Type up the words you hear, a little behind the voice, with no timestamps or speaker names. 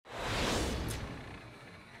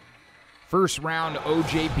First round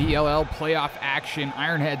OJBLL playoff action.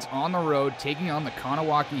 Ironheads on the road taking on the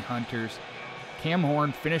Kahnawake Hunters. Cam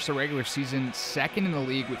Horn finished the regular season second in the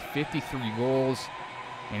league with 53 goals.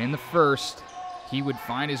 And in the first, he would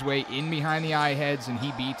find his way in behind the Ironheads, and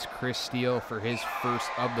he beats Chris Steele for his first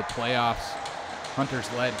of the playoffs. Hunters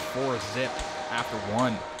led 4-0 after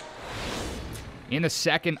one. In the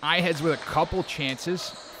second, Ironheads with a couple chances.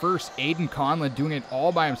 First, Aiden Conlon doing it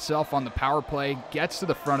all by himself on the power play. Gets to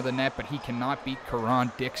the front of the net, but he cannot beat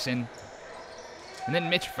Karan Dixon. And then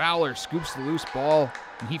Mitch Fowler scoops the loose ball,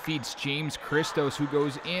 and he feeds James Christos, who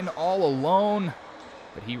goes in all alone,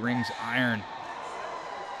 but he rings iron.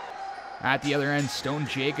 At the other end, Stone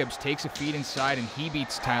Jacobs takes a feed inside, and he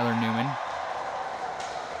beats Tyler Newman.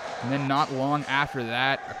 And then not long after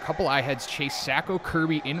that, a couple Ironheads chase Sacco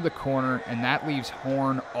Kirby into the corner, and that leaves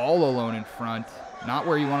Horn all alone in front. Not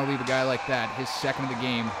where you want to leave a guy like that. His second of the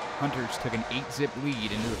game. Hunters took an 8-zip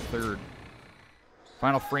lead into the third.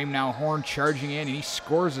 Final frame now, Horn charging in, and he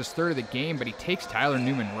scores his third of the game, but he takes Tyler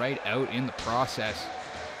Newman right out in the process.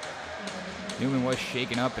 Newman was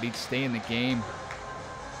shaken up, but he'd stay in the game.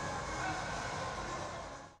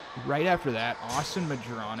 Right after that, Austin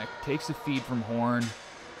Madronic takes the feed from Horn.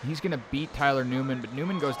 He's going to beat Tyler Newman, but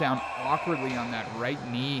Newman goes down awkwardly on that right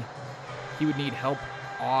knee. He would need help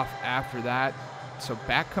off after that. So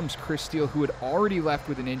back comes Chris Steele, who had already left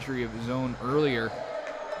with an injury of his own earlier.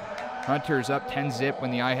 Hunters up 10-zip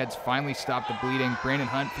when the Ironheads finally stop the bleeding. Brandon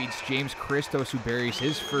Hunt feeds James Christos, who buries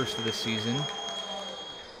his first of the season.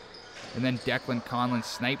 And then Declan Conlon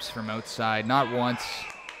snipes from outside, not once,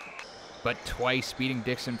 but twice, beating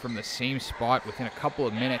Dixon from the same spot within a couple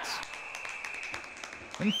of minutes.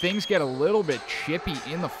 Then things get a little bit chippy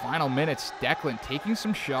in the final minutes. Declan taking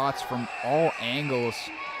some shots from all angles.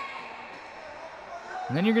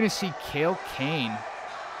 And then you're going to see Cale Kane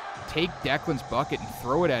take Declan's bucket and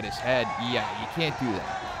throw it at his head. Yeah, you can't do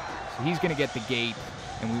that. So he's going to get the gate,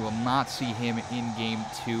 and we will not see him in Game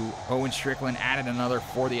 2. Owen Strickland added another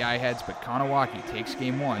for the Ironheads, but Kahnawake takes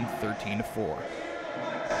Game 1, 13-4.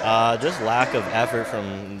 Just lack of effort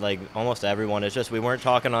from almost everyone. It's just we weren't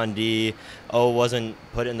talking on D. O wasn't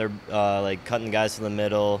putting their cutting guys to the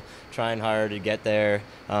middle, trying hard to get there,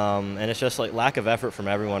 and it's just lack of effort from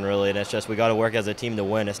everyone really. And it's just we got to work as a team to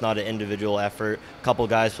win. It's not an individual effort. A couple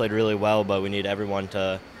guys played really well, but we need everyone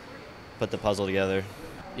to put the puzzle together.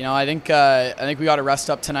 You know, I think we got to rest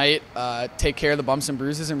up tonight, take care of the bumps and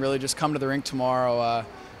bruises, and really just come to the rink tomorrow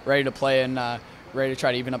ready to play and ready to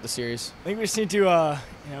try to even up the series. I think we just need to,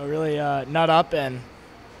 really nut up and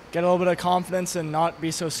get a little bit of confidence and not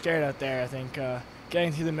be so scared out there. I think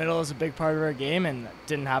getting through the middle is a big part of our game, and it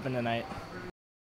didn't happen tonight.